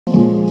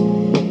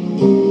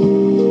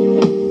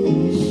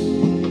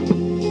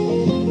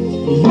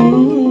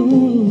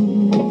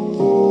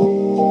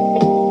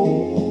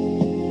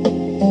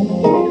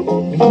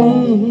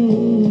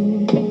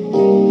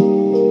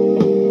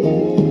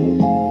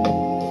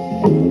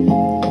Straight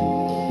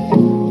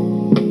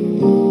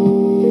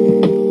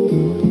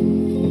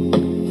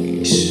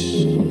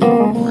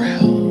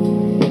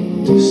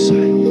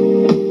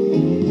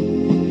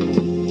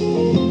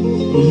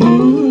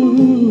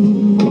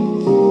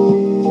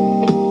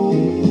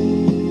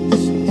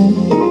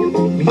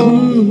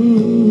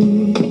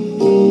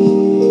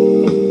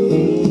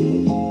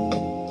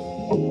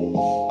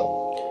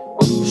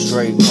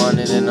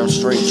running and I'm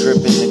straight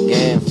tripping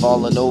again,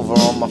 falling over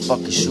on my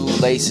fucking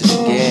shoelaces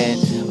again.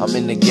 I'm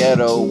in the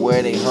ghetto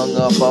where they hung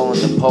up on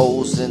the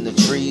poles and the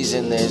trees,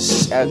 and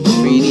there's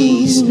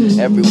graffitis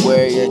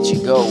everywhere that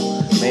you go.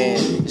 Man,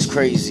 it's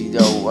crazy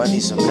though, I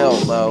need some help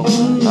though.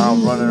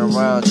 I'm running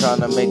around trying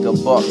to make a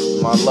buck.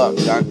 My luck,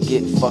 I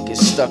get fucking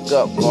stuck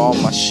up for all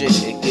my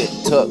shit and get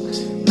took.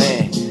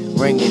 Man,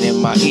 ringing in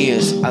my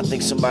ears, I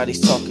think somebody's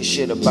talking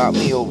shit about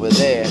me over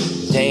there.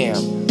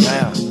 Damn,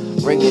 now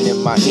ringing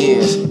in my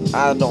ears,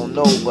 I don't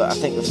know, but I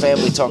think the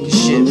family talking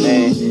shit,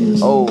 man.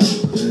 Oh,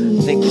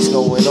 I think it's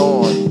going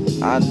on.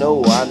 I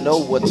know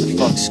what the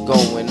fuck's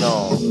going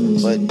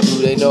on, but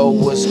do they know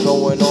what's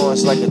going on?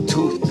 It's like a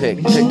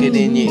toothpick, pick it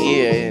in your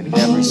ear in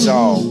every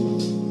song.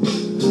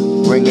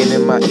 Ringing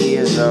in my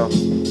ears, though.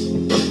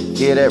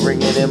 Hear that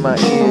ringing in my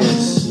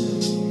ears?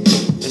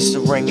 It's the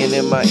ringing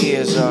in my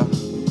ears,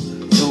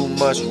 too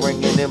much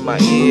ringing in my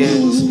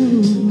ears.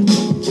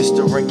 It's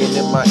the ringing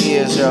in my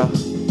ears,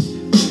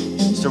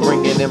 It's the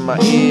ringing in my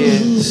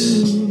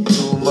ears.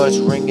 Too much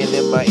ringing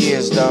in my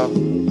ears, dog.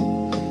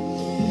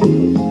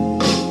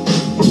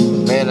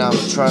 Man, I'm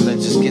trying to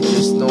just get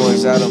this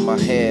noise out of my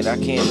head. I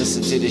can't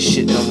listen to this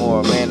shit no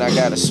more. Man, I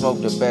gotta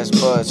smoke the best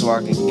bud so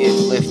I can get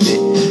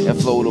lifted and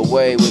float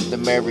away with the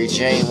Mary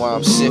Jane while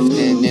I'm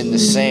sifting in the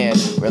sand,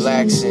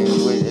 relaxing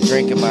with a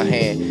drink in my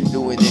hand,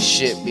 doing this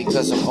shit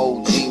because I'm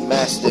OG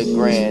Master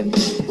Grand.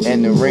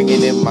 And the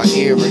ringing in my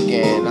ear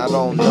again, I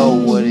don't know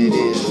what it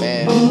is,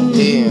 man.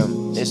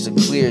 Damn, it's a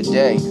clear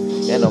day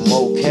and I'm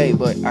okay,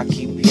 but I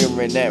keep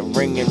hearing that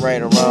ringing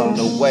right around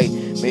the way.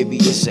 Maybe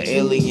it's an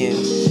alien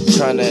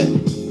trying to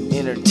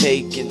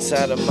intake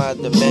inside of my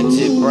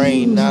demented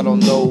brain. I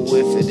don't know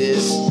if it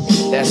is.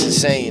 That's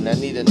insane. I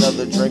need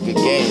another drink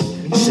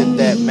again. Sip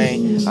that,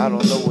 man. I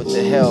don't know what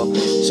the hell.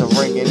 So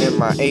ringing in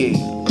my ear,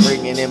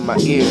 ringing in my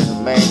ear,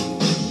 man.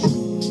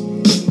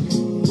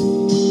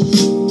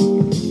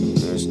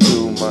 There's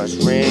too much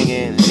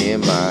ringing in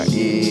my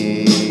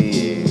ear.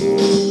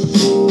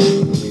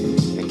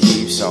 It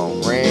keeps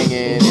on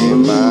ringing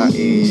in my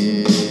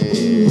ear.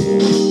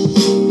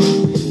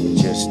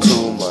 Just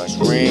too much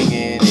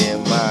ringing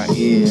in my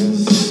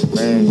ears,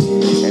 man.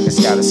 And it's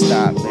gotta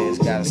stop, man. It's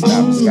gotta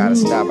stop, it's gotta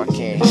stop. I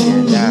can't hear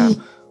it now.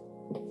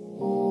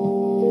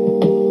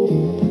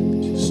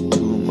 Just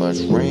too much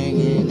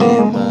ringing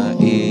in my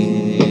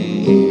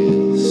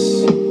ears.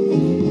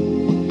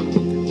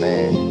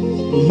 Man,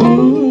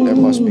 there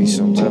must be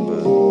some type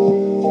of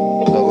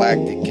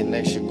galactic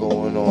connection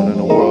going on in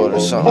the world or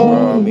something,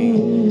 bro. I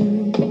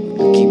mean, I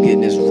keep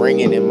getting this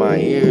ringing in my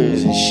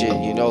ears and shit,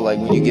 you know, like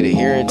when you get a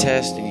hearing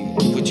test and you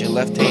put your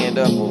left hand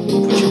up or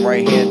put your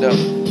right hand up,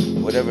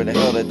 whatever the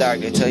hell the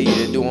doctor tell you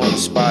to do on the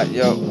spot,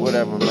 yo,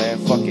 whatever, man,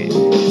 fuck it.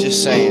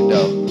 Just saying,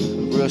 though,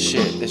 real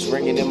shit, this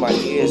ringing in my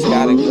ears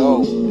gotta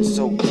go. It's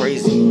so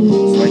crazy.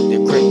 It's like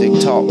the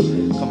cryptic talk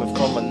coming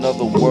from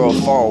another world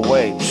far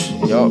away.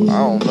 Yo, I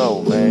don't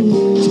know, man.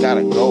 It's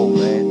gotta go,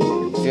 man.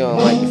 Feeling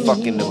like you're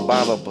fucking the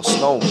bottom of a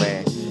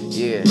snowman.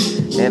 Yeah,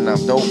 and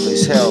I'm dope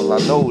as hell, I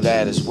know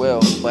that as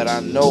well. But I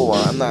know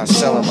I'm not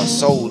selling my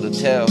soul to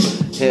tell.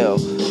 Hell,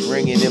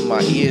 ringing in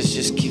my ears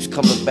just keeps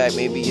coming back.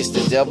 Maybe it's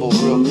the devil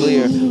real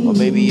clear, or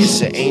maybe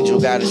it's an angel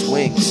got his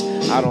wings.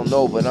 I don't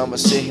know, but I'ma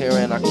sit here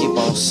and I keep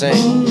on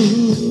saying,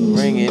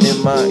 ringing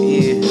in my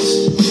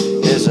ears.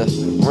 There's a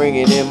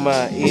ringing in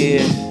my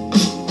ear.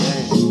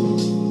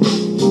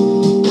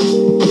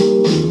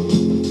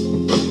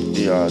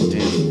 E.R.D.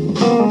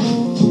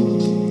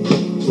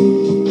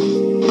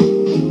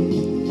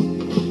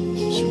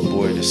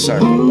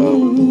 Circle,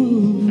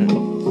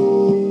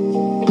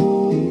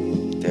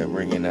 that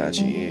ringing out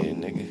your ear.